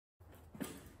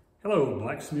Hello,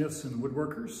 blacksmiths and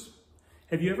woodworkers.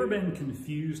 Have you ever been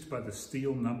confused by the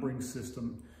steel numbering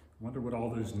system? Wonder what all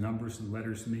those numbers and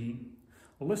letters mean?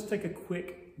 Well, let's take a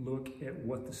quick look at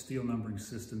what the steel numbering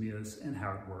system is and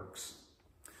how it works.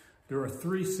 There are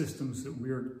three systems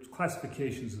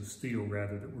classifications of steel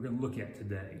rather, that we're going to look at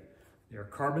today. They are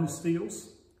carbon steels,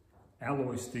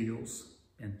 alloy steels,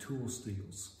 and tool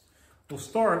steels. We'll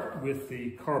start with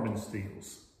the carbon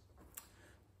steels.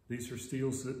 These are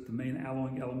steels that the main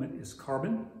alloying element is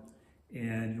carbon,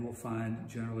 and you will find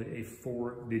generally a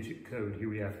 4-digit code. Here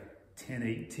we have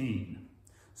 1018.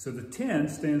 So the 10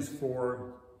 stands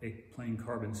for a plain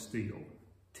carbon steel.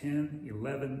 10,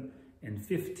 11, and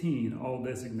 15 all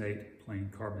designate plain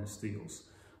carbon steels.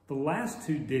 The last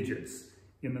two digits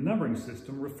in the numbering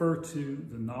system refer to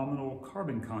the nominal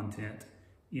carbon content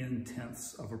in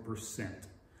tenths of a percent.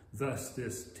 Thus,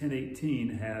 this 1018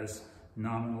 has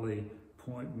nominally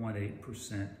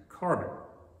 0.18% carbon.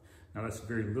 Now that's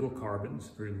very little carbon, it's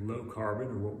very low carbon,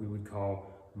 or what we would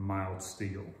call mild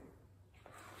steel.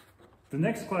 The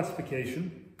next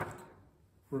classification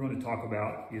we're going to talk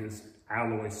about is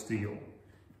alloy steel.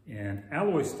 And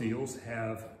alloy steels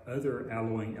have other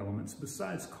alloying elements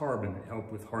besides carbon that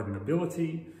help with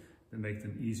hardenability, that make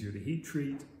them easier to heat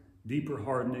treat, deeper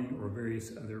hardening, or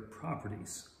various other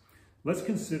properties. Let's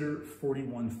consider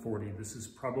 4140. This is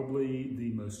probably the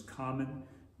most common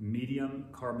medium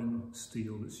carbon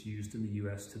steel that's used in the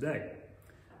US today.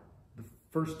 The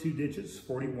first two digits,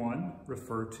 41,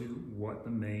 refer to what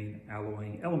the main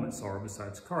alloying elements are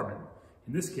besides carbon.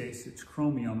 In this case, it's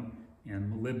chromium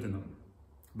and molybdenum,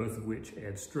 both of which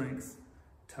add strength,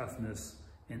 toughness,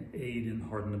 and aid in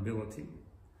hardenability.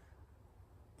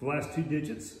 The last two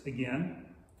digits, again,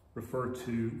 refer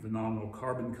to the nominal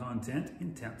carbon content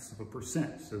in tenths of a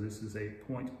percent. So this is a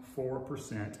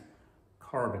 0.4%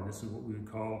 carbon. This is what we would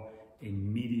call a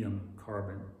medium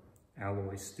carbon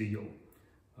alloy steel.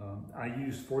 I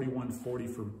used 4140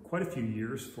 for quite a few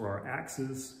years for our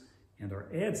axes and our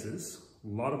adzes. A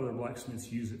lot of other blacksmiths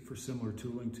use it for similar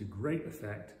tooling to great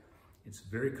effect. It's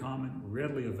very common,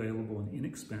 readily available, and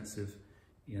inexpensive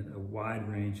in a wide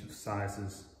range of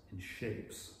sizes and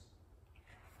shapes.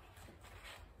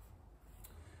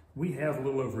 We have, a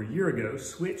little over a year ago,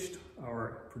 switched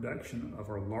our production of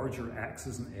our larger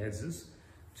axes and adzes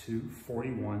to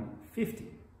 4150.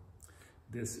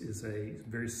 This is a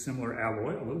very similar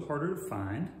alloy, a little harder to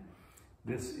find.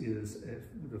 This is,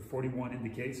 the 41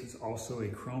 indicates it's also a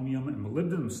chromium and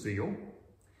molybdenum steel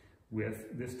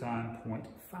with, this time,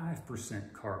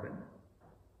 0.5% carbon.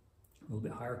 A little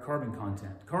bit higher carbon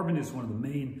content. Carbon is one of the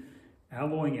main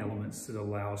alloying elements that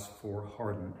allows for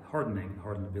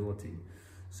hardenability.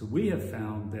 So we have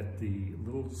found that the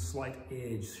little slight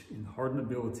edge in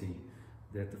hardenability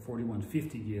that the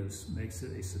 4150 gives makes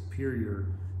it a superior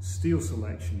steel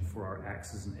selection for our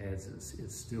axes and adzes.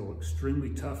 It's still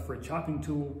extremely tough for a chopping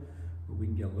tool, but we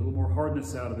can get a little more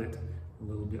hardness out of it, a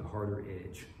little bit harder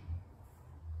edge.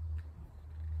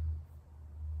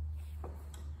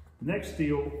 The next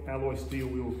alloy steel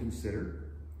we will consider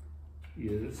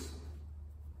is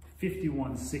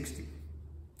 5160.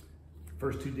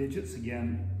 First two digits,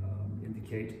 again,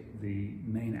 indicate the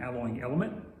main alloying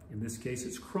element. In this case,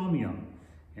 it's chromium.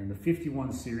 And the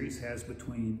 51 series has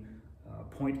between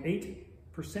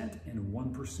 0.8% and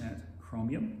 1%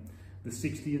 chromium. The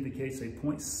 60 indicates a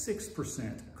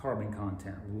 0.6% carbon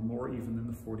content, a little more even than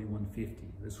the 4150.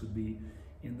 This would be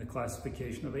in the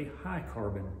classification of a high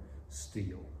carbon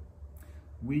steel.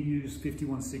 We use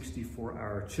 5160 for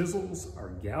our chisels, our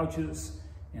gouges,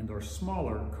 and our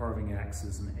smaller carving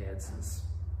axes and adzes.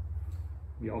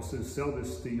 We also sell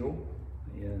this steel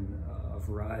in a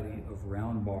variety of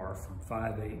round bar from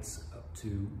 5/8 up to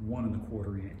 1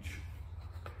 1/4 inch.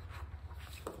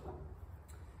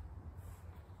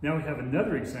 Now we have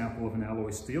another example of an alloy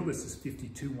steel. This is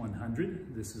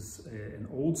 52100. This is an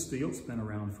old steel. It's been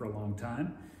around for a long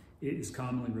time. It is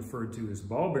commonly referred to as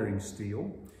ball bearing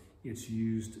steel. It's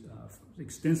used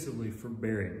extensively for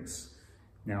bearings.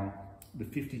 Now, the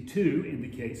 52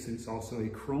 indicates that it's also a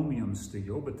chromium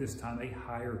steel, but this time a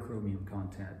higher chromium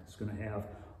content. It's going to have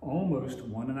almost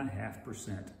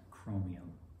 1.5%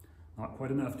 chromium. Not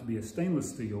quite enough to be a stainless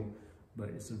steel, but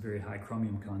it's a very high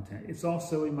chromium content. It's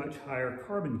also a much higher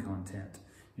carbon content.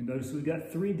 You notice we've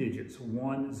got three digits,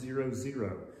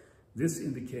 100. This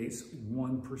indicates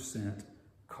 1%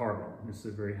 carbon. This is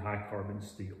a very high carbon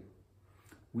steel.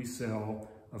 We sell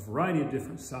a variety of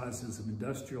different sizes of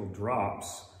industrial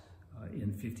drops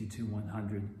in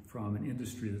 52100 from an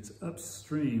industry that's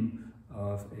upstream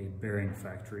of a bearing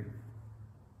factory.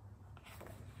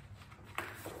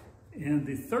 And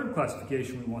the third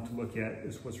classification we want to look at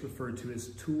is what's referred to as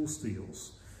tool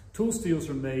steels. Tool steels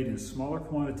are made in smaller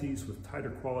quantities with tighter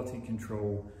quality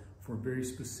control for very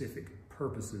specific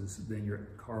purposes than your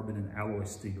carbon and alloy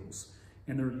steels.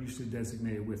 And they're usually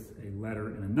designated with a letter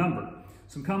and a number.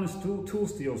 Some common tool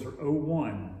steels are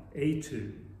O1,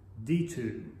 A2,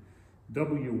 D2,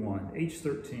 W1,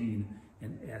 H13,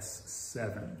 and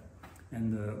S7.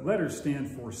 And the letters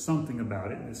stand for something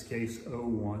about it. In this case,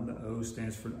 O1, the O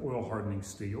stands for an oil hardening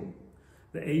steel.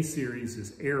 The A series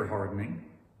is air hardening.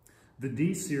 The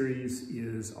D series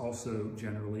is also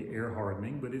generally air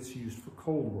hardening, but it's used for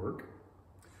cold work.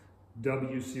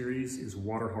 W series is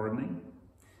water hardening.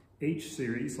 H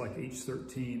series, like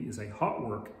H13, is a hot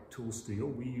work tool steel.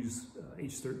 We use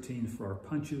H13 for our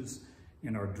punches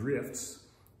and our drifts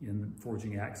in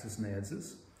forging axes and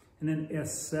adzes. And then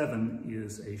S7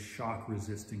 is a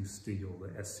shock-resisting steel.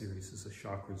 The S series is a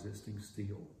shock-resisting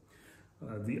steel.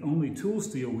 The only tool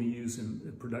steel we use in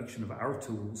the production of our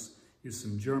tools is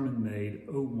some German-made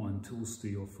O1 tool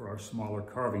steel for our smaller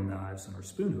carving knives and our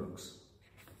spoon hooks.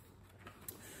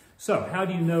 So, how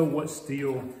do you know what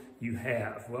steel you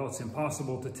have? Well, it's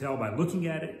impossible to tell by looking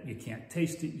at it. You can't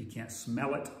taste it, you can't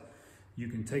smell it. You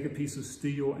can take a piece of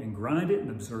steel and grind it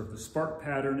and observe the spark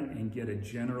pattern and get a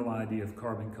general idea of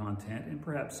carbon content and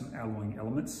perhaps some alloying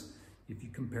elements if you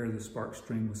compare the spark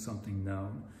stream with something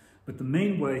known. But the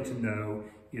main way to know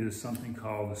is something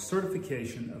called the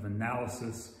certification of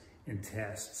analysis and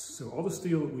tests. So all the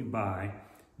steel that we buy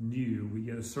new, we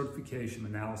get a certification,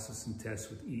 analysis, and tests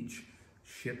with each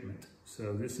shipment.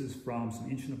 So this is from some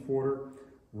 1 1/4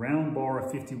 round bar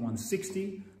of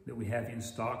 5160 that we have in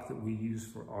stock that we use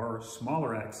for our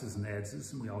smaller axes and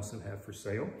adzes, and we also have for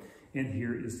sale. And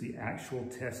here is the actual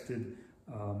tested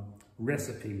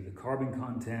recipe, the carbon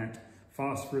content,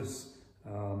 phosphorus,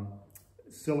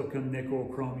 silicon, nickel,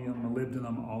 chromium,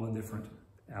 molybdenum, all the different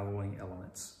alloying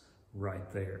elements right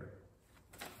there.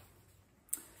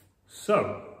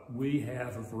 So we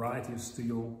have a variety of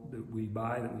steel that we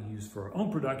buy that we use for our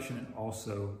own production and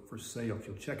also for sale. If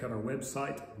you'll check out our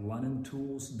website,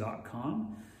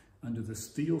 londentools.com, under the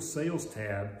Steel Sales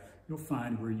tab, you'll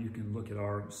find where you can look at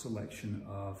our selection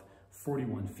of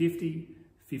 4150,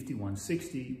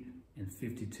 5160, and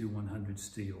 52100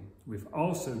 steel. We've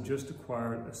also just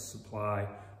acquired a supply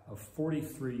of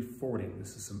 4340.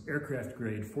 This is some aircraft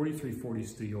grade 4340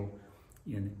 steel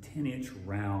in 10-inch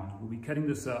round. We'll be cutting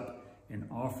this up and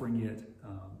offering it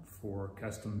for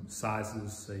custom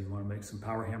sizes. Say you want to make some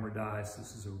power hammer dies,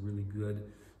 this is a really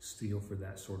good steel for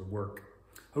that sort of work.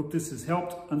 Hope this has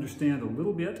helped understand a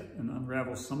little bit and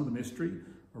unravel some of the mystery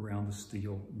around the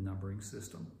steel numbering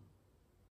system.